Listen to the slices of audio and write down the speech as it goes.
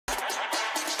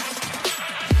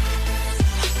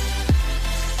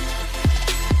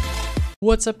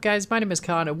What's up guys, my name is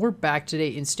Khan and we're back today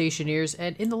in Stationeers,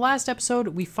 and in the last episode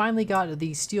we finally got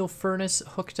the steel furnace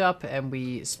hooked up and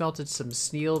we smelted some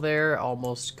steel there,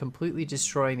 almost completely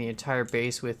destroying the entire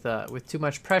base with too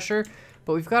much pressure.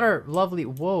 But we've got our lovely,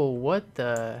 whoa, what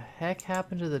the heck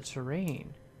happened to the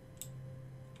terrain?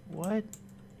 What?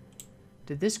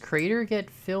 Did this crater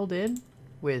get filled in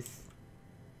with,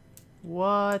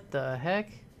 what the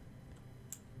heck?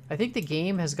 I think the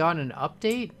game has gotten an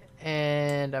update,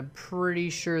 and I'm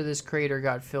pretty sure this crater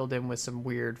got filled in with some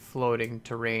weird floating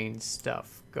terrain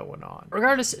stuff going on.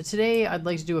 Regardless, today I'd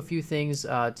like to do a few things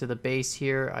to the base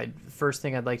here. First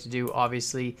thing I'd like to do,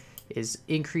 obviously, is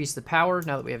increase the power.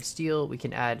 Now that we have steel, we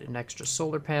can add an extra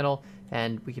solar panel,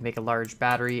 and we can make a large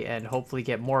battery and hopefully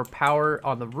get more power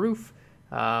on the roof.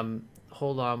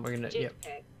 Hold on, we're gonna,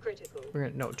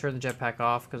 turn the jetpack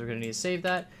off because we're gonna need to save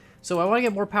that. So I want to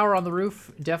get more power on the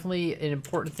roof, definitely an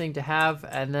important thing to have.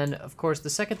 And then, of course, the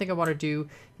second thing I want to do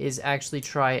is actually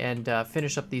try and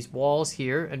finish up these walls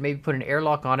here and maybe put an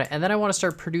airlock on it. And then I want to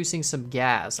start producing some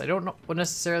gas. I don't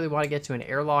necessarily want to get to an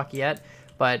airlock yet,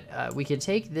 but we can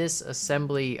take this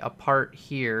assembly apart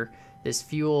here, this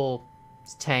fuel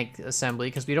tank assembly,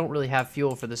 because we don't really have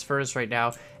fuel for this furnace right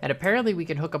now. And apparently we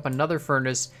can hook up another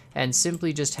furnace and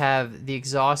simply just have the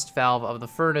exhaust valve of the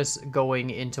furnace going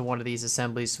into one of these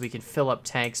assemblies so we can fill up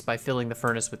tanks by filling the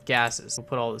furnace with gases. We'll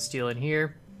put all the steel in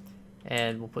here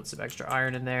and we'll put some extra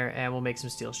iron in there and we'll make some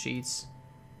steel sheets.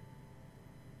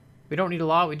 We don't need a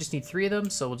lot, we just need 3 of them,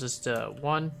 so we'll just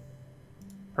 1,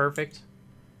 perfect,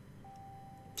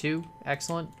 2,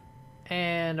 excellent,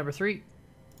 and number 3.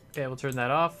 Okay, we'll turn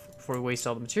that off before we waste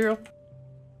all the material.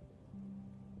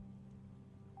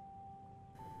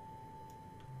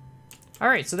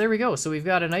 Alright, so there we go. So we've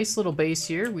got a nice little base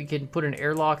here. We can put an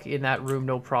airlock in that room,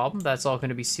 no problem. That's all going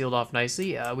to be sealed off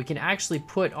nicely. We can actually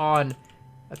put on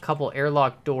a couple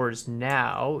airlock doors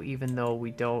now, even though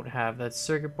we don't have that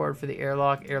circuit board for the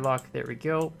airlock. Airlock, there we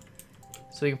go.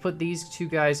 So we can put these 2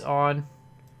 guys on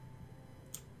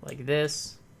like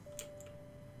this.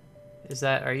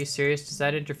 Are you serious? Does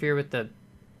that interfere with the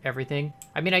everything?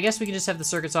 I mean, I guess we can just have the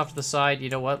circuits off to the side. You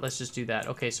know what? Let's just do that.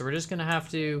 Okay, so we're just gonna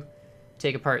have to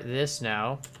take apart this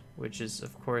now, which is,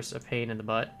 of course, a pain in the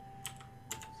butt.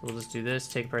 So we'll just do this,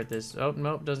 take apart this. Oh,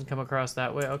 nope, doesn't come across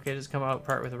that way. Okay, just come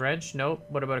apart with a wrench. Nope.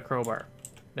 What about a crowbar?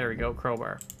 There we go,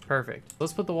 crowbar. Perfect.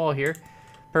 Let's put the wall here.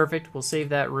 Perfect. We'll save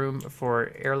that room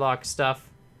for airlock stuff.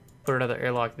 Put another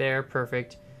airlock there.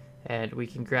 Perfect. And we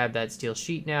can grab that steel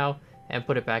sheet now and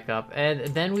put it back up. And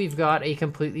then we've got a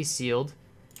completely sealed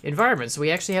environment. So we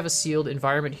actually have a sealed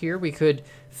environment here. We could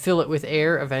fill it with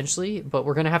air eventually, but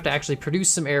we're gonna have to actually produce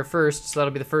some air first, so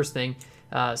that'll be the first thing.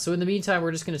 So in the meantime,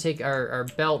 we're just gonna take our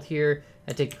belt here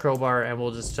and take the crowbar and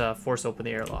we'll just force open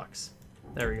the airlocks.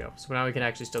 There we go. So now we can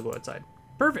actually still go outside.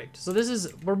 Perfect. So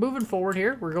we're moving forward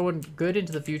here. We're going good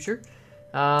into the future.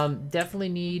 Definitely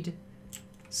need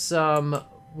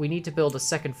we need to build a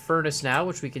second furnace now,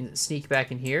 which we can sneak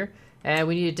back in here. And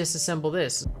we need to disassemble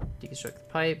this. Deconstruct the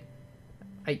pipe.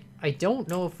 I don't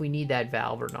know if we need that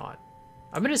valve or not.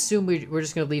 I'm going to assume we're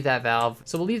just going to leave that valve.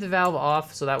 So we'll leave the valve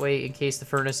off, so that way in case the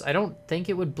furnace... I don't think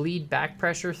it would bleed back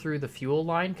pressure through the fuel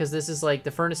line, because this is like,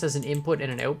 the furnace has an input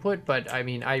and an output, but I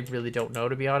mean, I really don't know,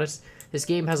 to be honest. This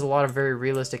game has a lot of very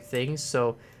realistic things,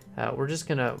 so we're just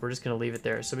gonna leave it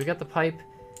there. So we got the pipe.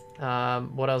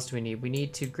 What else do we need? We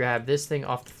need to grab this thing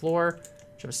off the floor,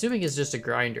 which I'm assuming is just a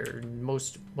grinder.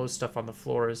 Most stuff on the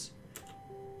floor is...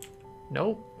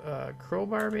 Nope.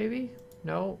 Crowbar, maybe?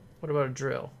 No. What about a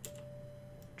drill?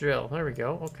 Drill. There we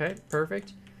go. Okay,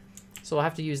 perfect. So we'll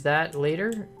have to use that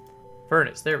later.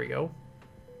 Furnace. There we go.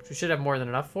 Which we should have more than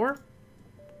enough for.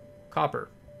 Copper.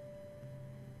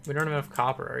 We don't have enough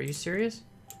copper. Are you serious?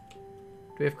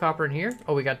 Do we have copper in here?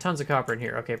 Oh, we got tons of copper in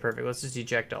here. Okay, perfect. Let's just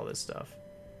eject all this stuff.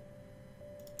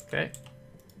 Okay.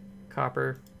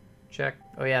 Copper. Check.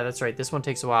 Oh yeah, that's right. This one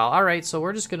takes a while. All right, so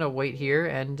we're just gonna wait here,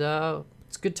 and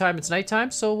it's good time. It's nighttime,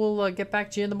 so we'll get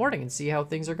back to you in the morning and see how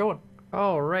things are going.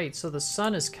 All right, so the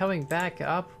sun is coming back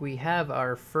up. We have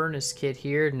our furnace kit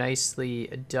here, nicely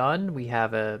done. We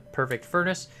have a perfect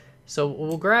furnace, so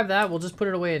we'll grab that. We'll just put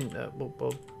it away, and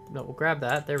we'll grab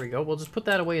that. There we go. We'll just put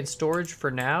that away in storage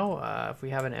for now. If we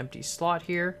have an empty slot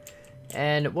here.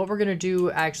 And what we're going to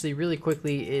do actually really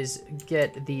quickly is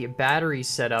get the battery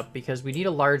set up, because we need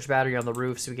a large battery on the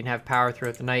roof so we can have power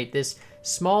throughout the night. This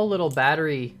small little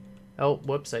battery... Oh,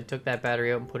 whoops, I took that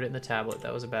battery out and put it in the tablet.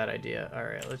 That was a bad idea. All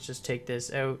right, let's just take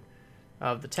this out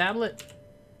of the tablet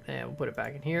And we'll put it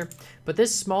back in here. But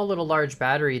this small little large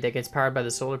battery that gets powered by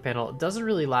the solar panel doesn't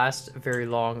really last very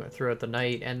long throughout the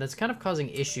night, and that's kind of causing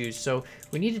issues. So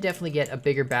we need to definitely get a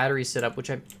bigger battery set up, which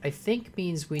I think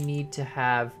means we need to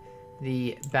have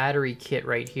the battery kit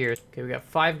right here. Okay, we got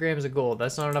 5 grams of gold.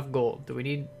 That's not enough gold. Do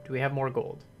we have more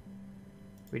gold?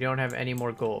 We don't have any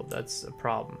more gold. That's a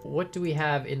problem. What do we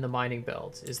have in the mining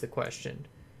belt is the question.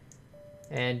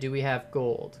 And do we have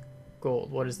gold?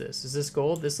 Gold. What is this? Is this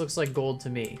gold? This looks like gold to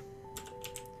me.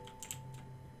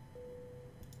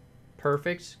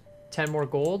 Perfect. 10 more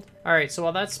gold. All right, so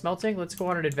while that's smelting, let's go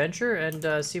on an adventure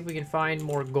and see if we can find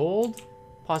more gold,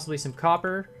 possibly some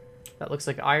copper. That looks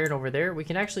like iron over there. We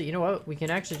can actually, you know what? We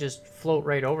can actually just float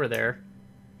right over there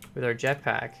with our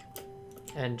jetpack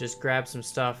and just grab some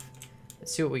stuff.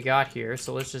 Let's see what we got here.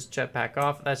 So let's just jetpack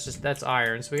off. That's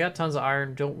iron. So we got tons of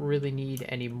iron. Don't really need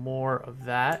any more of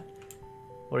that.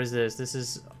 What is this? This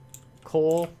is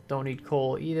coal. Don't need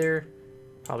coal either.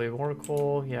 Probably more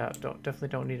coal. Yeah, definitely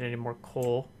don't need any more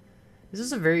coal. This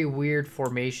is a very weird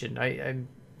formation. I'm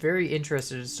very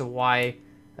interested as to why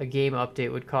a game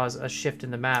update would cause a shift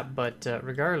in the map, but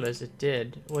regardless, it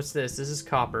did. What's this? This is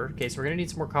copper. Okay, so we're gonna need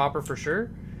some more copper for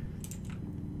sure.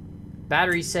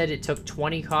 Battery said it took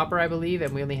 20 copper, I believe,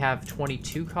 and we only have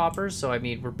 22 copper, so I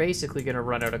mean, we're basically gonna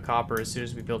run out of copper as soon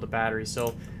as we build a battery,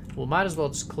 so we'll might as well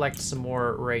just collect some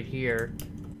more right here.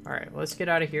 All right, let's get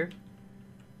out of here.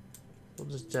 We'll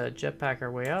just jetpack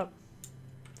our way up.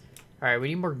 All right, we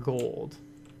need more gold.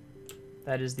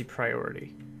 That is the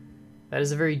priority. That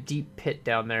is a very deep pit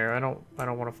down there. I don't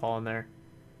want to fall in there.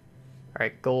 All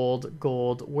right, gold,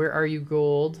 gold. Where are you,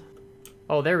 gold?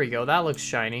 Oh, there we go. That looks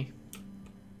shiny.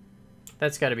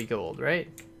 That's got to be gold, right?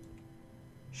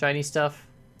 Shiny stuff.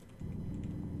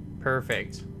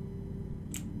 Perfect.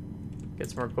 Get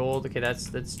some more gold. Okay,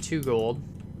 that's 2 gold.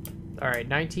 All right,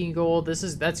 19 gold.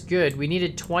 That's good. We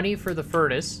needed 20 for the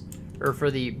furnace, or for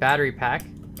the battery pack.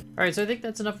 All right, so I think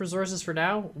that's enough resources for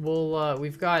now.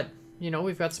 We've got, you know,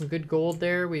 we've got some good gold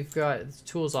there. We've got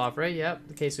tools off, right? Yep.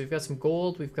 Okay, so we've got some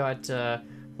gold. We've got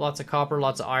lots of copper,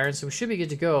 lots of iron. So we should be good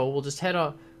to go. We'll just head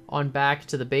on back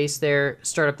to the base there,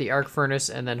 start up the arc furnace,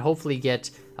 and then hopefully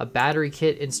get a battery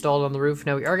kit installed on the roof.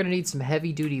 Now, we are going to need some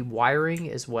heavy-duty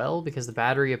wiring as well, because the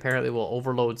battery apparently will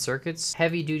overload circuits.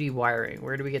 Heavy-duty wiring.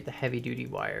 Where do we get the heavy-duty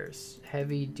wires?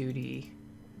 Heavy-duty...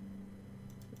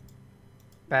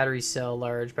 Battery cell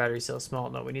large, battery cell small.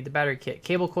 No, we need the battery kit.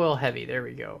 Cable coil heavy. There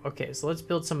we go. Okay, so let's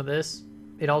build some of this.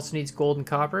 It also needs gold and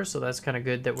copper, so that's kind of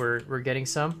good that we're getting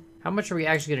some. How much are we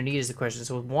actually going to need is the question.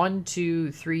 So 1,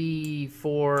 2, 3,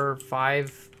 4,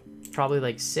 5, probably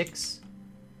like 6.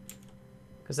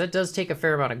 Because that does take a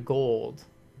fair amount of gold.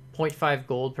 0.5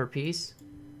 gold per piece.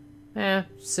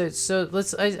 So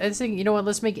let's, I think, you know what,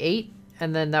 let's make 8,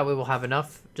 and then that way we'll have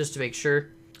enough, just to make sure.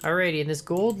 Alrighty, and this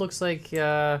gold looks like,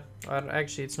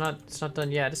 actually it's not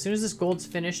done yet. As soon as this gold's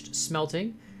finished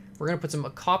smelting, we're gonna put some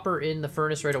copper in the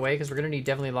furnace right away, because we're gonna need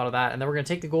definitely a lot of that, and then we're gonna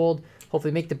take the gold,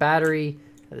 hopefully make the battery.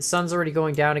 The sun's already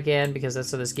going down again, because that's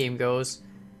how this game goes.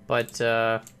 But,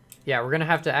 yeah, we're gonna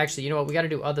have to actually, you know what, we gotta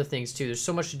do other things too. There's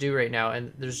so much to do right now,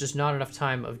 and there's just not enough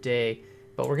time of day.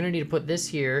 But we're gonna need to put this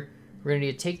here. We're gonna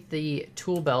need to take the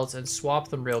tool belts and swap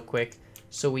them real quick,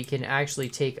 so we can actually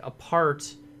take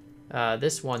apart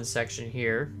this one section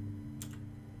here,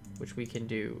 which we can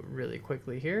do really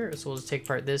quickly here. So we'll just take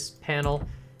apart this panel.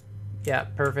 Yeah,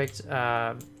 perfect.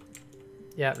 Yeah,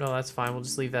 no, that's fine. We'll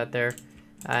just leave that there.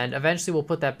 And eventually we'll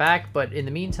put that back, but in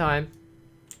the meantime,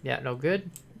 yeah, no good.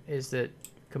 Is it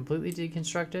completely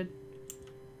deconstructed?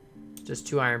 Just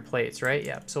 2 iron plates, right?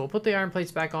 Yeah, so we'll put the iron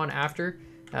plates back on after,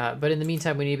 but in the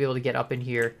meantime, we need to be able to get up in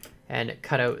here and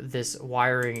cut out this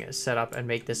wiring setup and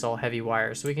make this all heavy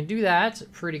wire. So we can do that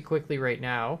pretty quickly right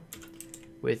now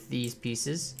with these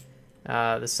pieces.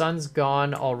 The sun's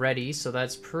gone already, so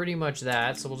that's pretty much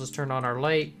that. So we'll just turn on our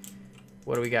light.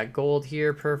 What do we got? Gold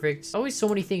here, perfect. Always so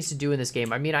many things to do in this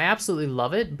game. I mean, I absolutely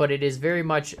love it, but it is very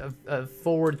much a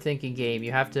forward-thinking game.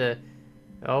 You have to...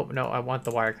 Oh, no, I want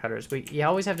the wire cutters. You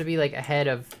always have to be, like, ahead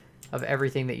of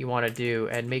everything that you want to do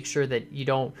and make sure that you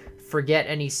don't forget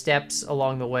any steps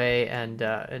along the way. And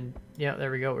yeah, there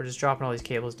we go. We're just dropping all these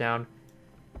cables down.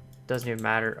 Doesn't even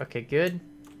matter. Okay, good.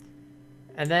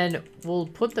 And then we'll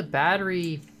put the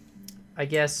battery, I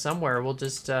guess, somewhere. We'll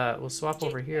just, we'll swap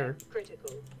over here.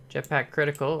 Critical. Jetpack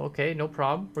critical. Okay, no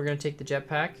problem. We're going to take the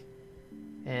jetpack.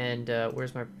 And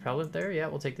where's my propellant there? Yeah,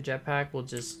 we'll take the jetpack. We'll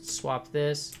just swap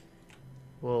this.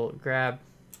 We'll grab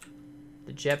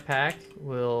the jetpack.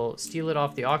 We'll steal it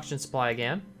off the oxygen supply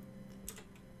again.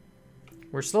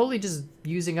 We're slowly just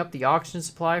using up the oxygen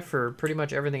supply for pretty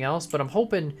much everything else, but I'm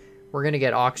hoping we're going to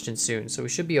get oxygen soon, so we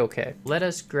should be okay. Let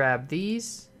us grab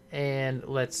these And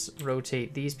let's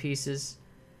rotate these pieces.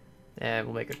 And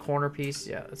we'll make a corner piece.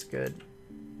 Yeah, that's good.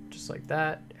 Just like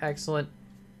that. Excellent.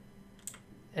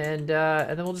 And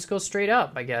then we'll just go straight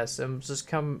up, I guess. And just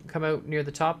come out near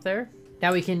the top there.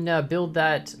 Now we can build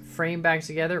that frame back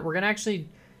together. We're going to actually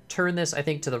turn this, I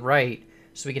think, to the right.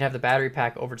 So we can have the battery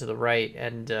pack over to the right.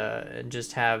 And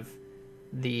just have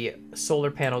the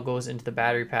solar panel goes into the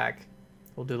battery pack.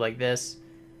 We'll do like this.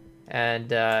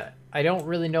 And I don't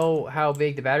really know how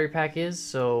big the battery pack is.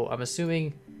 So I'm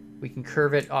assuming we can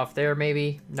curve it off there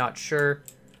maybe. Not sure.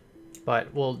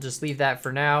 But we'll just leave that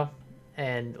for now.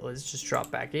 And let's just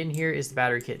drop back in here. Is the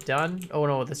battery kit done? Oh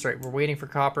no, that's right. We're waiting for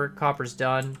copper. Copper's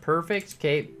done. Perfect.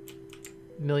 Okay.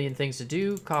 Million things to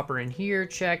do. Copper in here.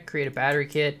 Check. Create a battery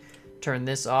kit. Turn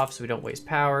this off so we don't waste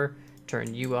power.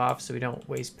 Turn you off so we don't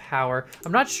waste power.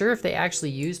 I'm not sure if they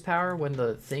actually use power when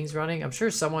the thing's running. I'm sure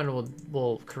someone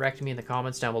will correct me in the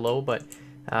comments down below, but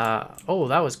oh,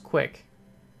 that was quick.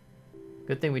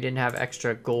 Good thing we didn't have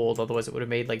extra gold, otherwise it would have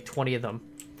made like 20 of them.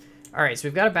 All right, so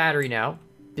we've got a battery now.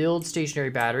 Build stationary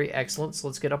battery. Excellent. So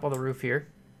let's get up on the roof here.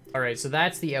 All right, so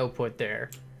that's the output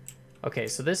there. Okay,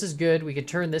 so this is good. We can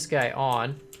turn this guy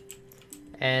on.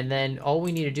 And then all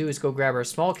we need to do is go grab our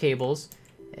small cables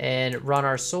and run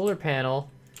our solar panel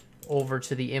over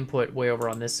to the input way over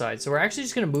on this side. So we're actually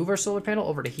just going to move our solar panel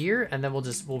over to here, and then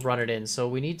we'll run it in. So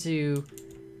we need to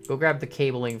go grab the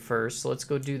cabling first. So let's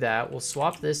go do that. We'll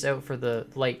swap this out for the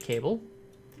light cable.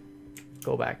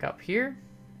 Go back up here.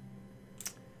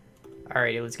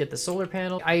 Alrighty, let's get the solar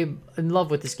panel. I'm in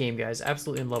love with this game, guys.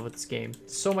 Absolutely in love with this game.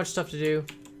 So much stuff to do,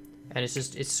 and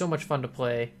it's so much fun to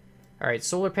play. Alright,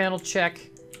 solar panel, check.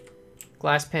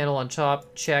 Glass panel on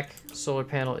top, check. Solar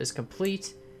panel is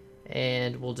complete.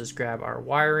 And we'll just grab our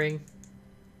wiring.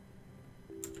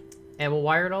 And we'll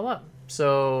wire it all up.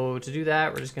 So to do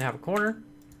that, we're just going to have a corner.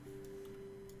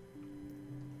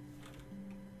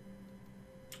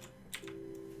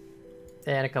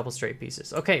 And a couple straight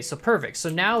pieces. Okay, so perfect. So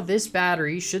now this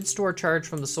battery should store charge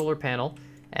from the solar panel,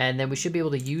 and then we should be able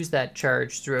to use that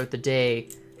charge throughout the day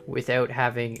without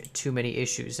having too many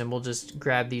issues. And we'll just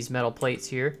grab these metal plates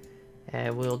here,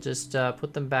 and we'll just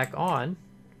put them back on,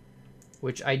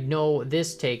 which I know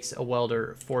this takes a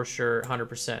welder for sure,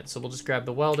 100%. So we'll just grab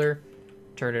the welder,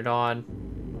 turn it on,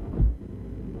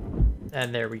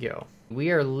 and there we go.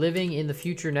 We are living in the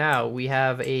future now. We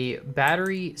have a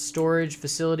battery storage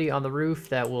facility on the roof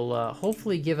that will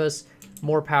hopefully give us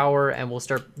more power, and we'll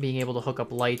start being able to hook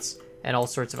up lights and all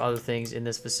sorts of other things in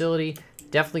this facility.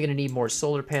 Definitely going to need more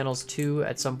solar panels too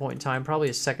at some point in time, probably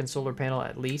a second solar panel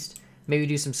at least. Maybe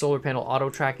do some solar panel auto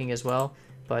tracking as well.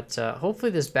 But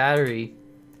hopefully this battery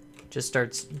just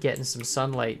starts getting some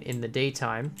sunlight in the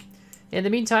daytime. In the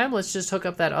meantime, let's just hook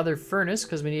up that other furnace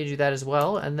because we need to do that as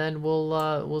well, and then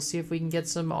we'll see if we can get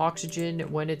some oxygen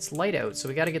when it's light out. So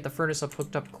we got to get the furnace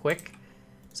hooked up quick.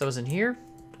 So it's in here.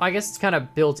 I guess it's kind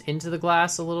of built into the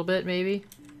glass a little bit, maybe.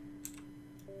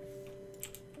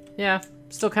 Yeah,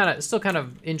 still kind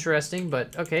of interesting,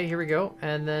 but okay, here we go.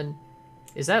 And then,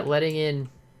 is that letting in?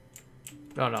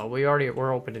 Oh no,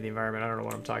 we're open to the environment. I don't know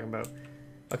what I'm talking about.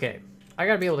 Okay, I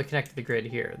gotta be able to connect to the grid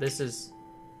here. This is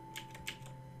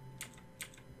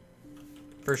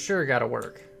for sure gotta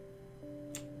work.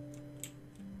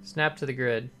 Snap to the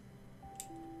grid.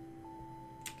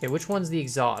 Okay, which one's the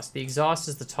exhaust? The exhaust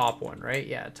is the top one, right?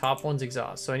 Yeah, top one's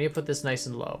exhaust. So I need to put this nice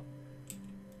and low.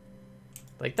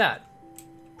 Like that.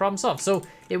 Problem solved. So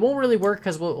it won't really work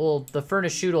because the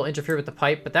furnace chute will interfere with the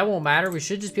pipe, but that won't matter. We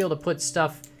should just be able to put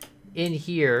stuff in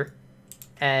here,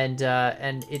 and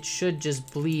it should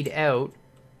just bleed out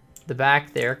the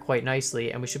back there quite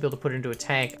nicely, and we should be able to put it into a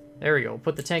tank. There we go.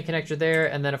 Put the tank connector there,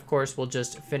 and then of course we'll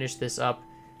just finish this up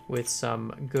with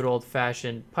some good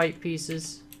old-fashioned pipe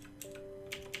pieces.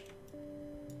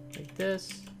 Like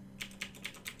this.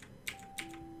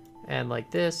 And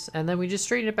like this. And then we just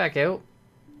straighten it back out.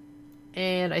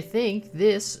 And I think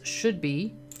this should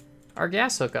be our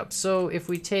gas hookup. So if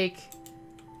we take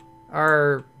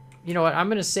our, you know what, I'm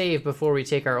gonna save before we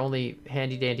take our only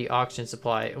handy dandy oxygen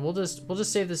supply, and we'll just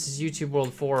save this as YouTube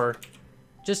World 4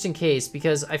 just in case,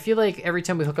 because I feel like every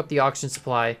time we hook up the oxygen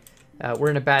supply,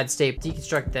 we're in a bad state.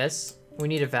 Deconstruct this. We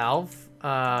need a valve,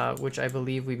 which I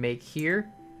believe we make here.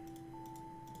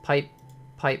 Pipe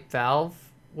valve.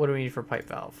 What do we need for pipe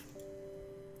valve?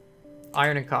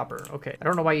 Iron and copper. Okay. I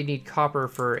don't know why you need copper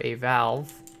for a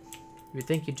valve. You'd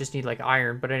think you'd just need like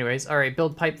iron, but anyways. All right,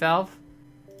 build pipe valve.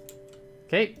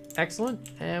 Okay, excellent.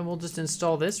 And we'll just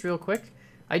install this real quick.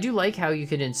 I do like how you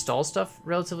can install stuff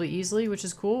relatively easily, which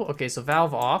is cool. Okay, so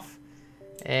valve off.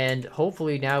 And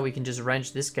hopefully now we can just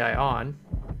wrench this guy on.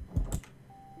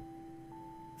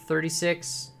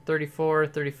 36. 34,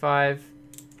 35.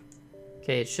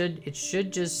 Okay, it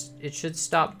should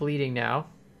stop bleeding now.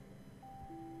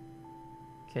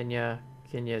 Can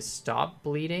you stop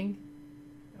bleeding?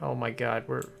 Oh my god,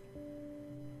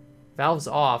 valve's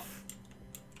off.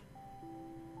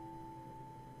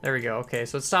 There we go. Okay,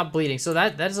 so it stopped bleeding. So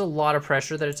that is a lot of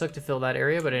pressure that it took to fill that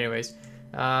area. But anyways,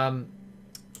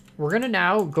 we're gonna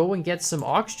now go and get some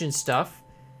oxygen stuff,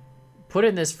 put it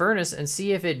in this furnace, and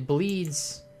see if it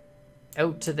bleeds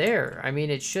out to there. I mean,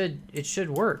 it should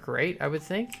work, right? I would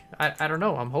think. I don't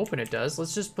know. I'm hoping it does.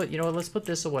 Let's just put, you know what? Let's put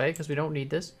this away because we don't need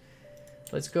this.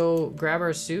 Let's go grab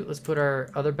our suit. Let's put our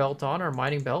other belt on, our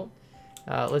mining belt.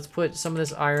 Let's put some of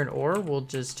this iron ore. We'll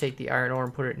just take the iron ore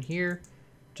and put it in here,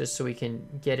 just so we can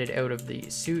get it out of the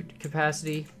suit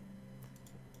capacity.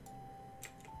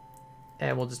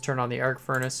 And we'll just turn on the arc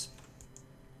furnace.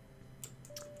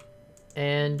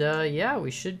 And yeah,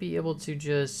 we should be able to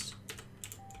just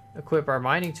equip our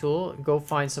mining tool, go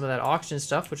find some of that oxygen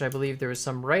stuff, which I believe there was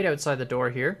some right outside the door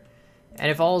here.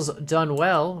 And if all's done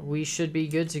well, we should be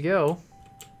good to go.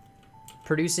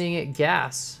 Producing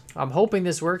gas. I'm hoping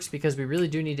this works because we really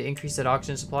do need to increase that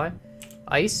oxygen supply.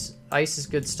 Ice. Ice is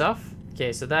good stuff.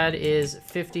 Okay, so that is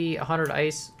 50, 100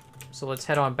 ice. So let's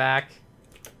head on back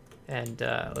and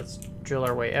let's drill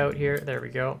our way out here. There we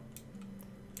go.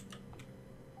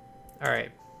 All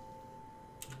right.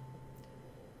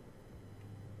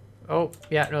 Oh,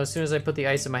 yeah, no, as soon as I put the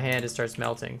ice in my hand, it starts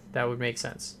melting. That would make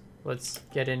sense. Let's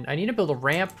get in. I need to build a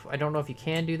ramp. I don't know if you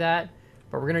can do that,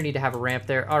 but we're gonna need to have a ramp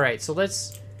there. All right, so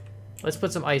let's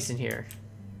put some ice in here.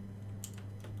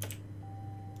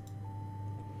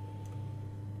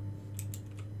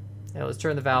 Yeah, let's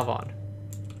turn the valve on.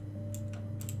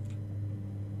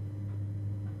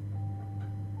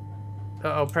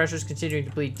 Uh-oh, pressure's continuing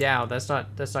to bleed down. That's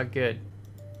not good.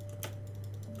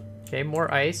 Okay,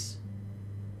 more ice.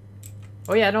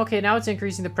 Oh yeah, no, okay, now it's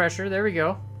increasing the pressure. There we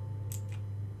go.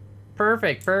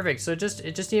 Perfect, perfect. So it just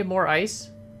needed more ice.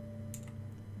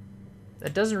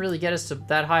 That doesn't really get us to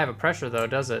that high of a pressure though,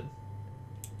 does it?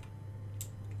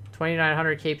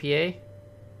 2900 kPa.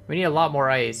 We need a lot more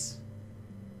ice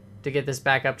to get this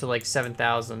back up to like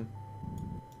 7,000.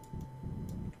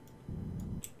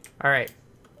 All right,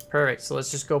 perfect. So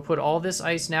let's just go put all this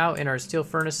ice now in our steel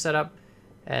furnace setup,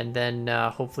 and then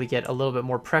hopefully get a little bit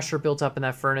more pressure built up in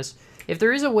that furnace. If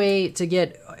there is a way to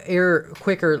get air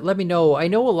quicker, let me know. I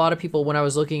know a lot of people, when I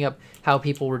was looking up how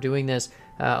people were doing this,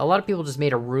 a lot of people just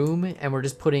made a room and were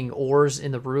just putting ores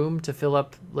in the room to fill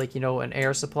up, like, you know, an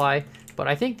air supply. But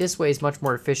I think this way is much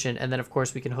more efficient, and then of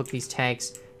course we can hook these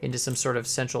tanks into some sort of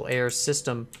central air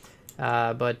system.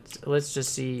 But let's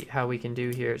just see how we can do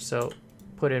here. So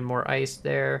put in more ice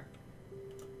there,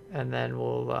 and then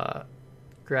we'll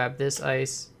grab this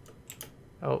ice.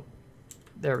 Oh,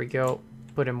 there we go.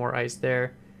 Put in more ice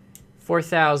there.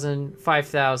 4,000,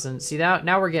 5,000. See,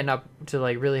 now we're getting up to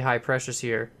like really high pressures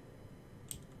here.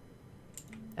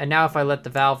 And now if I let the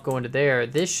valve go into there,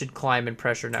 this should climb in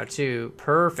pressure now too.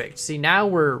 Perfect. See, now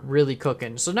we're really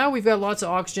cooking. So now we've got lots of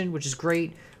oxygen, which is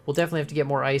great. We'll definitely have to get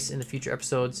more ice in the future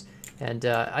episodes. And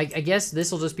I guess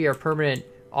this will just be our permanent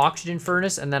oxygen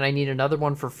furnace, and then I need another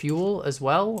one for fuel as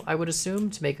well, I would assume,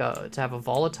 to have a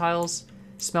volatiles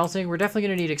smelting. We're definitely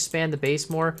going to need to expand the base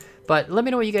more, but let me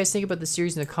know what you guys think about the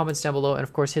series in the comments down below, and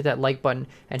of course hit that like button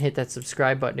and hit that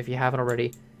subscribe button if you haven't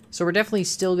already. So we're definitely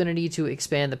still going to need to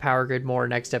expand the power grid more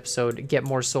next episode, get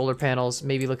more solar panels,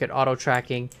 maybe look at auto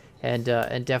tracking, and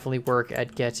definitely work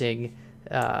at getting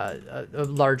a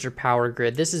larger power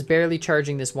grid. This is barely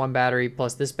charging this one battery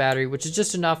plus this battery, which is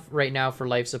just enough right now for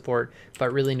life support,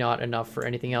 but really not enough for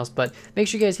anything else. But make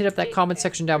sure you guys hit up that comment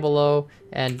section down below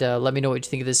and let me know what you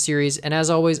think of this series. And as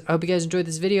always, I hope you guys enjoyed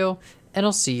this video, and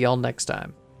I'll see y'all next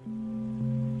time.